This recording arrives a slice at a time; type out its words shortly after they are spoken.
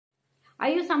Are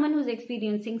you someone who's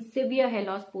experiencing severe hair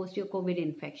loss post your COVID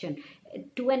infection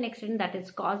to an extent that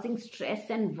is causing stress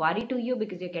and worry to you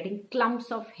because you're getting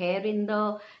clumps of hair in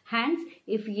the hands?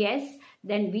 If yes,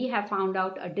 then we have found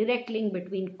out a direct link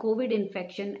between COVID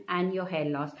infection and your hair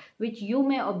loss, which you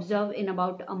may observe in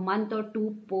about a month or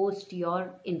two post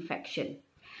your infection.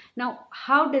 Now,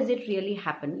 how does it really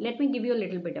happen? Let me give you a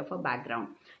little bit of a background.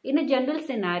 In a general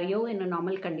scenario, in a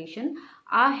normal condition,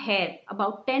 our hair,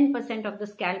 about 10% of the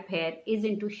scalp hair is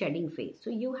into shedding phase. So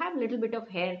you have a little bit of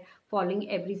hair falling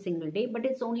every single day, but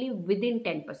it's only within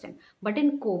 10%. But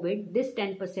in COVID, this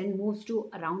 10% moves to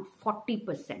around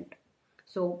 40%.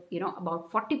 So,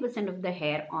 about 40% of the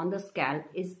hair on the scalp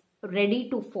is ready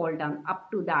to fall down.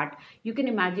 Up to that, you can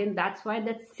imagine that's why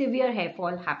that severe hair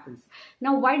fall happens.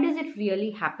 Now, why does it really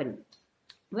happen?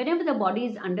 Whenever the body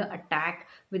is under attack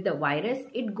with the virus,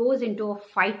 it goes into a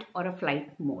fight or a flight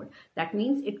mode. That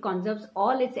means it conserves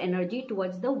all its energy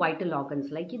towards the vital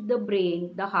organs like the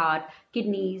brain, the heart,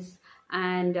 kidneys,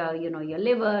 and your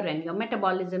liver and your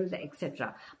metabolisms,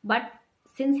 etc. But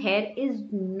since hair is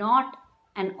not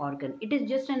an organ, it is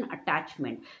just an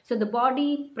attachment, so the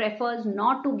body prefers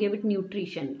not to give it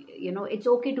nutrition. It's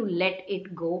okay to let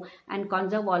it go and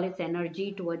conserve all its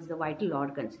energy towards the vital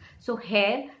organs. So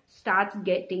hair starts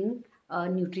getting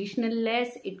nutritional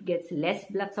less, it gets less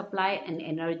blood supply and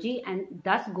energy, and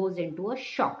thus goes into a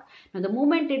shock. Now the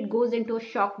moment it goes into a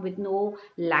shock with no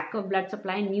lack of blood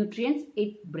supply and nutrients,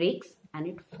 it breaks and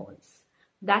it falls.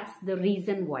 That's the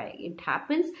reason why it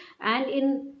happens. And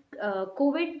in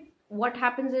COVID, what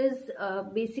happens is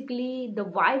basically the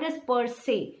virus per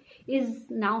se is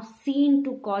now seen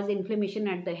to cause inflammation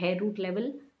at the hair root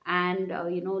level and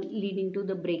leading to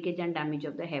the breakage and damage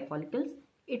of the hair follicles.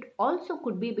 It also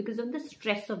could be because of the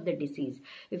stress of the disease.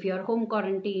 If you are home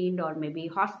quarantined or maybe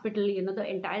hospital, the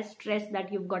entire stress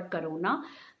that you've got corona,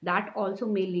 that also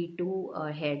may lead to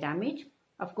hair damage.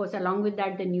 Of course, along with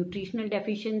that, the nutritional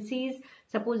deficiencies.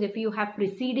 Suppose if you have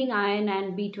preceding iron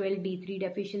and B12, D3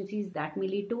 deficiencies, that may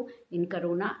lead to in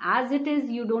corona. As it is,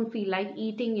 you don't feel like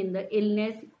eating in the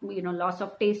illness, loss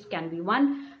of taste can be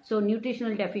one. So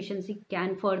nutritional deficiency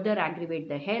can further aggravate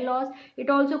the hair loss. It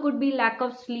also could be lack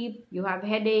of sleep. You have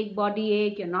headache, body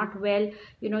ache, you're not well,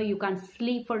 you can't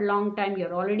sleep for a long time,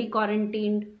 you're already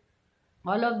quarantined.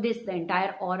 All of this, the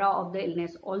entire aura of the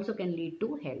illness also can lead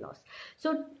to hair loss.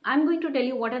 So I'm going to tell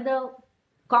you what are the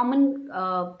common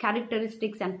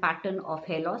characteristics and pattern of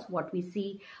hair loss, what we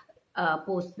see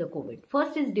post the COVID.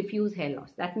 First is diffuse hair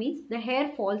loss. That means the hair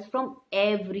falls from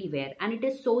everywhere and it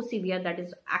is so severe that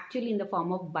it's actually in the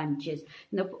form of bunches,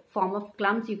 in the form of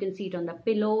clumps. You can see it on the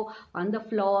pillow, on the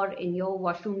floor, in your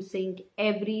washroom sink,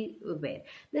 everywhere.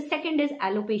 The second is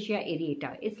alopecia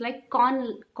areata. It's like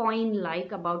coin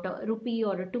like about a rupee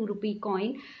or a 2 rupee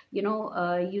coin.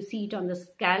 You see it on the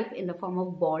scalp in the form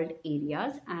of bald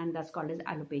areas, and that's called as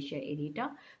alopecia areata.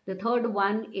 The third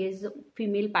one is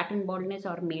female pattern baldness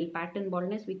or male pattern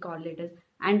baldness. We call it as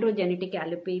androgenetic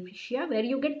alopecia, where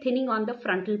you get thinning on the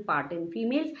frontal part in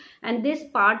females, and this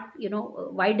part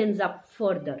widens up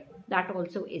further. That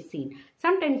also is seen.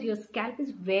 Sometimes your scalp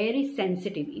is very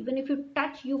sensitive. Even if you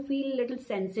touch, you feel little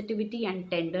sensitivity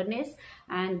and tenderness,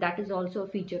 and that is also a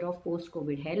feature of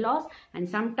post-COVID hair loss. And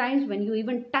sometimes when you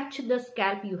even touch the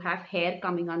scalp, you have hair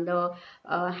coming on the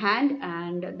hand,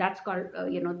 and that's called,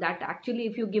 that actually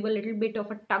if you give a little bit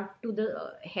of a tug to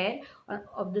the hair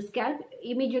of the scalp,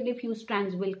 immediately a few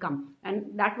strands will come, and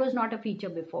that was not a feature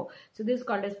before. So this is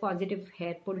called as positive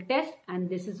hair pull test, and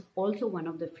this is also one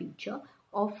of the feature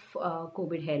of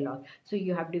COVID hair loss. So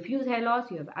you have diffuse hair loss,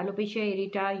 you have alopecia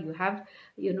areata, you have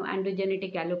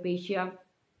androgenetic alopecia,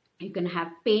 you can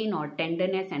have pain or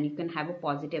tenderness, and you can have a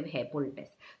positive hair pull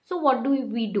test. So what do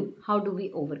we do? How do we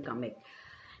overcome it?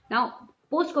 Now,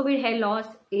 post-COVID hair loss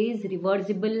is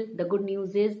reversible. The good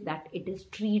news is that it is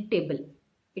treatable.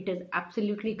 It is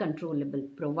absolutely controllable,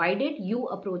 provided you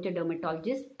approach a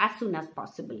dermatologist as soon as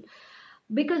possible.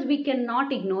 Because we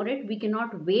cannot ignore it, we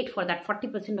cannot wait for that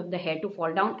 40% of the hair to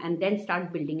fall down and then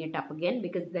start building it up again,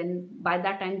 because then by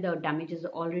that time the damage is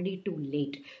already too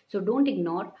late. So don't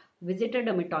ignore, visit a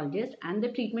dermatologist, and the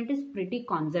treatment is pretty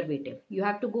conservative. You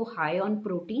have to go high on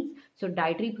proteins, so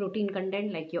dietary protein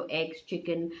content like your eggs,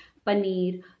 chicken,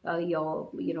 paneer,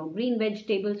 your green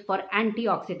vegetables for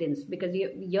antioxidants, because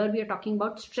here we are talking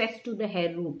about stress to the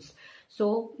hair roots.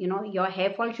 So, your hair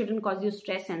fall shouldn't cause you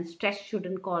stress, and stress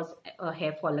shouldn't cause a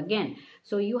hair fall again.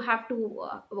 So you have to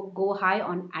go high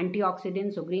on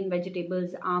antioxidants, so green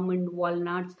vegetables, almond,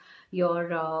 walnuts, your,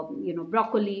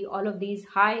 broccoli, all of these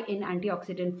high in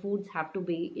antioxidant foods have to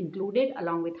be included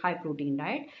along with high protein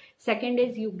diet. Second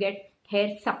is you get hair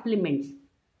supplements.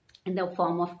 in the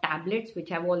form of tablets which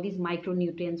have all these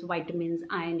micronutrients, vitamins,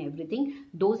 iron, everything.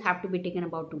 Those have to be taken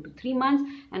about 2 to 3 months,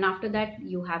 and after that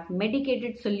you have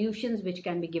medicated solutions which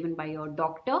can be given by your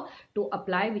doctor to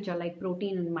apply, which are like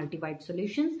protein and multivite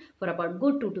solutions for about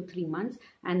good 2 to 3 months,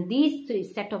 and these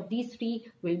three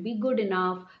will be good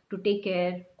enough to take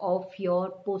care of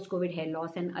your post-COVID hair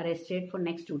loss and arrest it for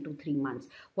next 2 to 3 months.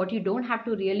 What you don't have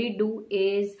to really do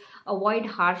is avoid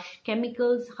harsh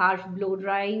chemicals, harsh blow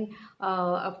drying,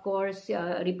 of course,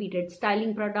 repeated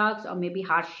styling products, or maybe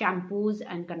harsh shampoos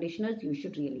and conditioners you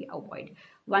should really avoid.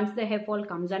 Once the hair fall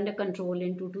comes under control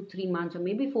in 2 to 3 months, or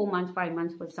maybe 4 months, 5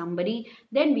 months for somebody,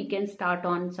 then we can start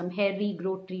on some hair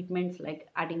regrowth treatments like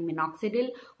adding minoxidil,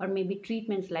 or maybe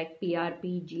treatments like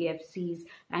PRP, GFCs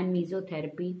and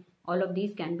mesotherapy. All of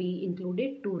these can be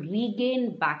included to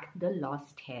regain back the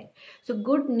lost hair. So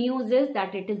good news is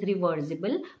that it is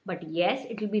reversible, but yes,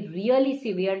 it will be really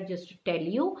severe, just to tell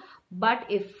you. But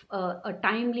if a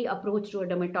timely approach to a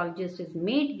dermatologist is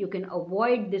made, you can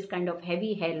avoid this kind of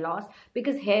heavy hair loss,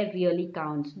 because hair really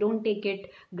counts. Don't take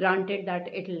it granted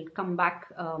that it will come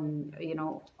back on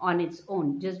its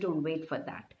own. Just don't wait for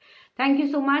that. Thank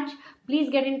you so much.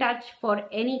 Please get in touch for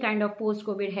any kind of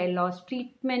post-COVID hair loss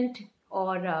treatment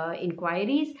or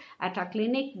inquiries at our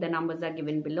clinic. The numbers are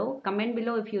given below. Comment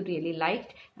below if you really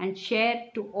liked, and share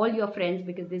to all your friends,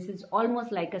 because this is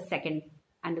almost like a second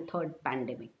and a third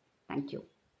pandemic. Thank you.